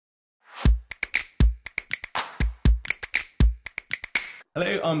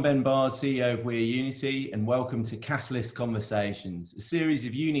Hello, I'm Ben Barrs, CEO of We're Unity, and welcome to Catalyst Conversations, a series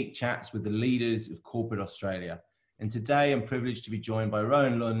of unique chats with the leaders of corporate Australia. And today I'm privileged to be joined by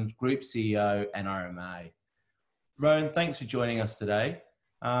Rohan Lund, Group CEO, NRMA. Rohan, thanks for joining us today.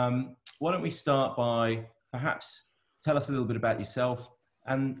 Why don't we start by perhaps tell us a little bit about yourself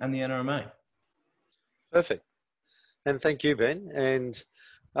and the NRMA? Perfect. And thank you, Ben. And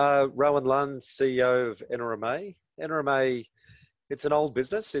Rohan Lund, CEO of NRMA. NRMA, it's an old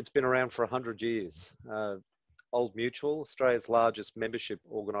business. It's been around for 100 years. Old Mutual, Australia's largest membership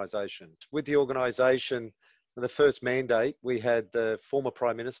organisation. With the organisation, the first mandate, we had the former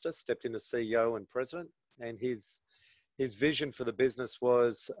Prime Minister stepped in as CEO and President, and his vision for the business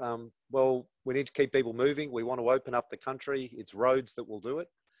was, well, we need to keep people moving. We want to open up the country. It's roads that will do it.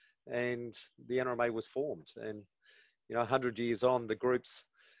 And the NRMA was formed. And, 100 years on, the group's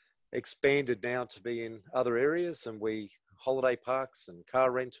expanded now to be in other areas, and holiday parks and car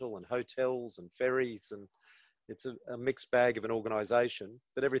rental and hotels and ferries, and it's a mixed bag of an organisation,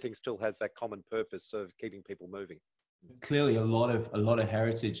 but everything still has that common purpose of keeping people moving. Clearly a lot of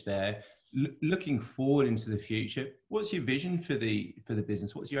heritage there. Looking forward into the future, what's your vision for the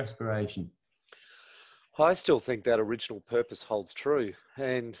business? What's your aspiration? I still think that original purpose holds true.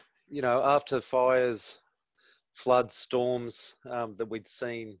 And, after fires, floods, storms that we'd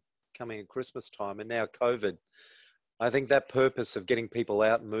seen coming at Christmas time, and now COVID, I think that purpose of getting people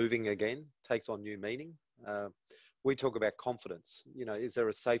out and moving again takes on new meaning. We talk about confidence. Is there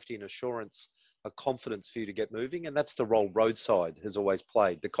a safety and assurance, a confidence for you to get moving? And that's the role roadside has always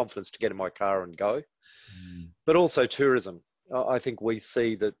played, the confidence to get in my car and go. But also tourism. I think we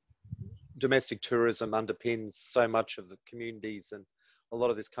see that domestic tourism underpins so much of the communities and a lot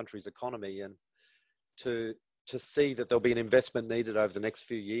of this country's economy. And to see that there'll be an investment needed over the next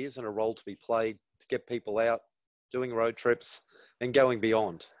few years and a role to be played to get people out, doing road trips and going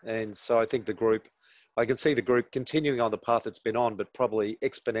beyond. And so I think I can see the group continuing on the path it's been on, but probably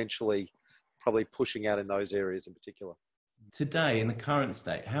exponentially, pushing out in those areas in particular. Today, in the current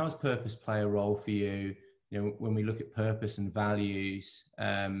state, how does purpose play a role for you? When we look at purpose and values,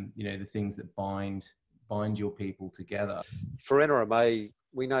 the things that bind your people together. For NRMA,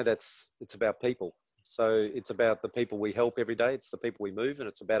 we know it's about people. So it's about the people we help every day. It's the people we move, and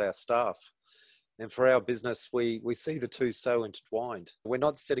it's about our staff. And for our business, we see the two so intertwined. We're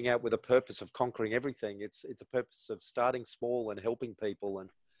not setting out with a purpose of conquering everything. It's a purpose of starting small and helping people,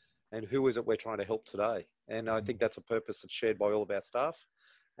 and who is it we're trying to help today? And I think that's a purpose that's shared by all of our staff,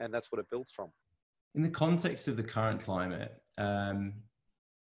 and that's what it builds from. In the context of the current climate, can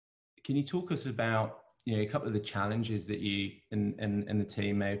you talk us about a couple of the challenges that you and the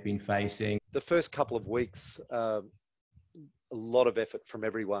team may have been facing? The first couple of weeks, a lot of effort from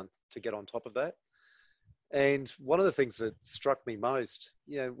everyone to get on top of that. And one of the things that struck me most,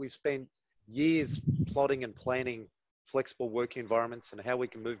 we've spent years plotting and planning flexible working environments and how we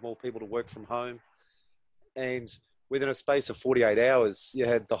can move more people to work from home. And within a space of 48 hours, you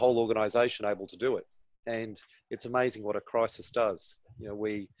had the whole organisation able to do it. And it's amazing what a crisis does.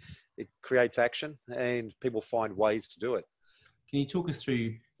 It creates action and people find ways to do it. Can you talk us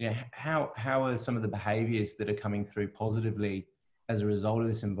through how are some of the behaviours that are coming through positively as a result of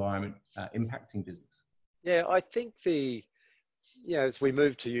this environment impacting business? Yeah, I think as we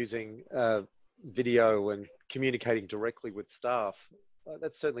move to using video and communicating directly with staff,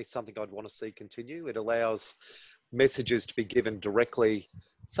 that's certainly something I'd want to see continue. It allows messages to be given directly.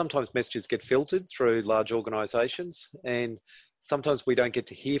 Sometimes messages get filtered through large organisations, and sometimes we don't get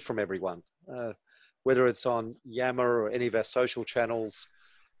to hear from everyone, whether it's on Yammer or any of our social channels.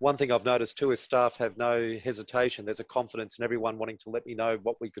 One thing I've noticed too is staff have no hesitation. There's a confidence in everyone wanting to let me know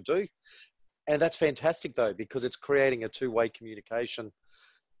what we could do. And that's fantastic though, because it's creating a two-way communication,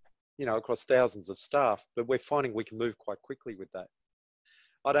 across thousands of staff, but we're finding we can move quite quickly with that.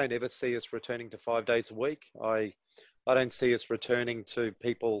 I don't ever see us returning to 5 days a week. I don't see us returning to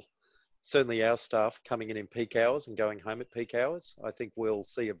people, certainly our staff, coming in peak hours and going home at peak hours. I think we'll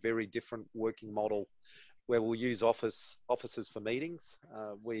see a very different working model where we'll use offices for meetings.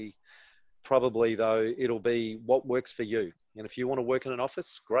 We probably, though, it'll be what works for you. And if you want to work in an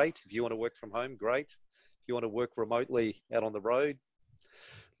office, great. If you want to work from home, great. If you want to work remotely out on the road,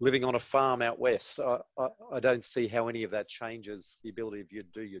 living on a farm out west, I don't see how any of that changes the ability of you to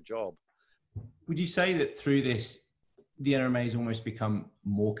do your job. Would you say that through this, the NRMA has almost become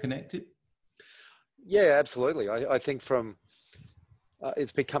more connected? Yeah, absolutely. I think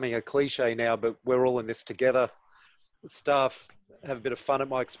it's becoming a cliche now, but we're all in this together. Staff have a bit of fun at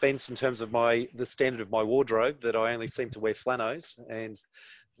my expense in terms of the standard of my wardrobe, that I only seem to wear flannels, and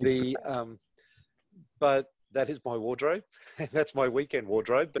but that is my wardrobe. That's my weekend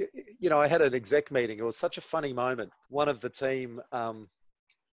wardrobe. But, you know, I had an exec meeting. It was such a funny moment. One of the team,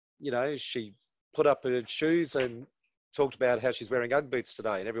 you know, she put up her shoes and talked about how she's wearing Ugg boots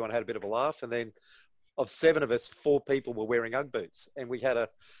today, and everyone had a bit of a laugh. And then of 7 of us, 4 people were wearing Ugg boots, and we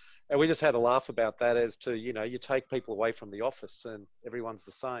just had a laugh about that, as to, you know, you take people away from the office and everyone's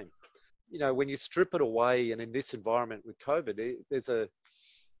the same. You know, when you strip it away, and in this environment with COVID,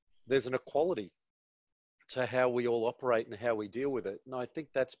 there's an equality to how we all operate and how we deal with it. And I think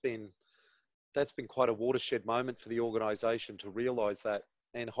that's been quite a watershed moment for the organisation to realise that,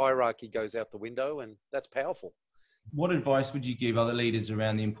 and hierarchy goes out the window, and that's powerful. What advice would you give other leaders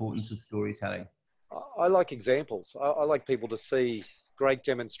around the importance of storytelling? I like examples. I like people to see great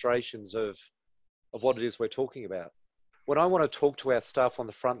demonstrations of what it is we're talking about. When I want to talk to our staff on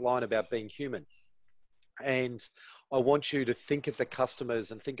the front line about being human, and I want you to think of the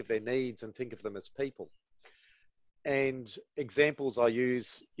customers and think of their needs and think of them as people. And examples I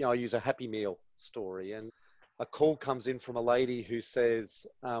use, you know, I use a Happy Meal story, and a call comes in from a lady who says,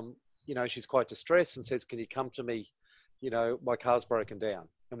 you know, she's quite distressed and says, can you come to me? You know, my car's broken down.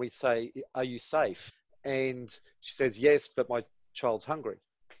 And we say, are you safe? And she says, yes, but my child's hungry.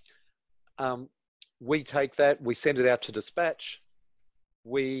 We take that, we send it out to dispatch.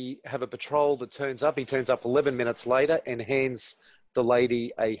 We have a patrol that turns up. He turns up 11 minutes later and hands the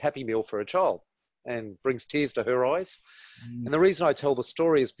lady a Happy Meal for a child, and brings tears to her eyes. And the reason I tell the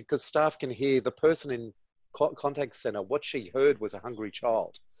story is because staff can hear the person in contact center, what she heard was a hungry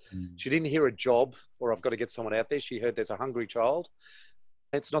child. She didn't hear a job or I've got to get someone out there. She heard there's a hungry child.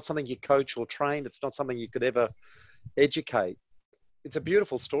 It's not something you coach or train. It's not something you could ever educate. It's a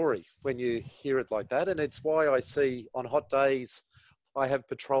beautiful story when you hear it like that. And it's why I see on hot days, I have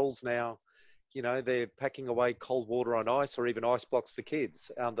patrols now, you know, they're packing away cold water on ice, or even ice blocks for kids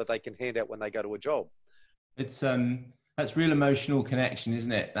that they can hand out when they go to a job. It's that's real emotional connection,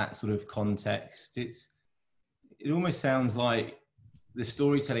 isn't it? That sort of context. It almost sounds like the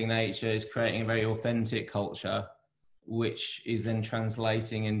storytelling nature is creating a very authentic culture, which is then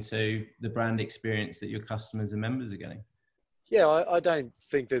translating into the brand experience that your customers and members are getting. Yeah, I don't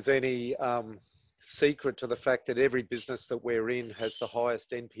think there's any secret to the fact that every business that we're in has the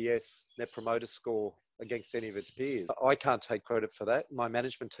highest NPS, Net Promoter Score, against any of its peers. I can't take credit for that. My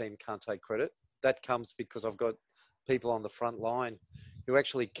management team can't take credit. That comes because I've got people on the front line who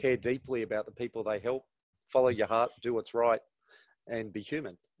actually care deeply about the people they help. Follow your heart, do what's right, and be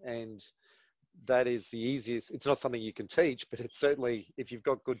human. And that is the easiest. It's not something you can teach, but it's certainly, if you've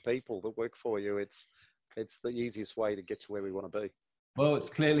got good people that work for you, it's the easiest way to get to where we want to be. Well, it's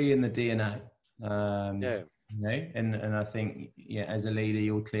clearly in the DNA. Yeah. You know, and I think, yeah, as a leader,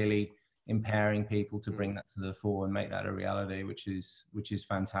 you're clearly empowering people to bring that to the fore and make that a reality, which is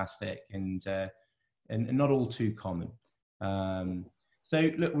fantastic and not all too common.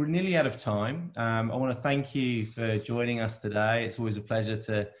 So look, we're nearly out of time. I want to thank you for joining us today. It's always a pleasure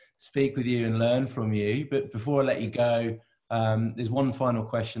to speak with you and learn from you. But before I let you go, there's one final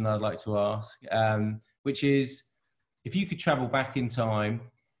question that I'd like to ask, which is, if you could travel back in time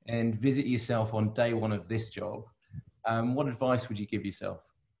and visit yourself on day one of this job, what advice would you give yourself?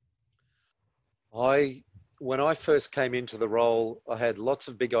 When I first came into the role, I had lots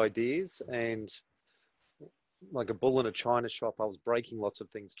of big ideas, and like a bull in a china shop, I was breaking lots of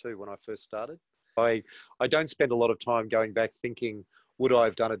things too when I first started. I don't spend a lot of time going back thinking, would I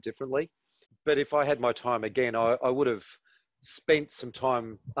have done it differently? But if I had my time again, I would have spent some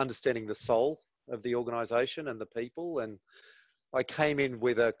time understanding the soul of the organization and the people. And I came in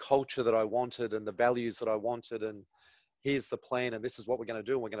with a culture that I wanted and the values that I wanted, and here's the plan, and this is what we're going to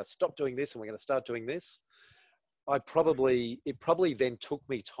do, and we're going to stop doing this, and we're going to start doing this. It probably then took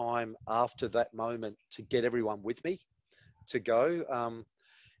me time after that moment to get everyone with me to go.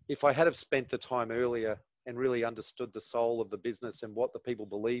 If I had have spent the time earlier and really understood the soul of the business and what the people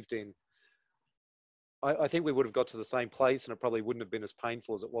believed in, I think we would have got to the same place, and it probably wouldn't have been as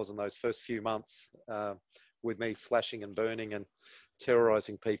painful as it was in those first few months with me slashing and burning and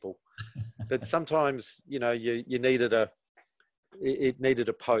terrorizing people. But sometimes, you know, it needed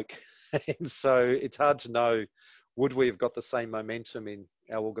a poke. And so it's hard to know, would we have got the same momentum in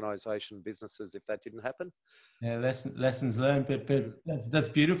our organisation businesses if that didn't happen? Yeah, lessons learned, but that's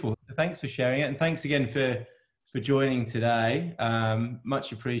beautiful. Thanks for sharing it, and thanks again for joining today.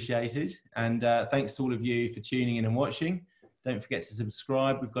 Much appreciated, and thanks to all of you for tuning in and watching. Don't forget to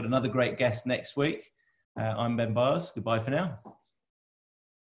subscribe. We've got another great guest next week. I'm Ben Byers. Goodbye for now.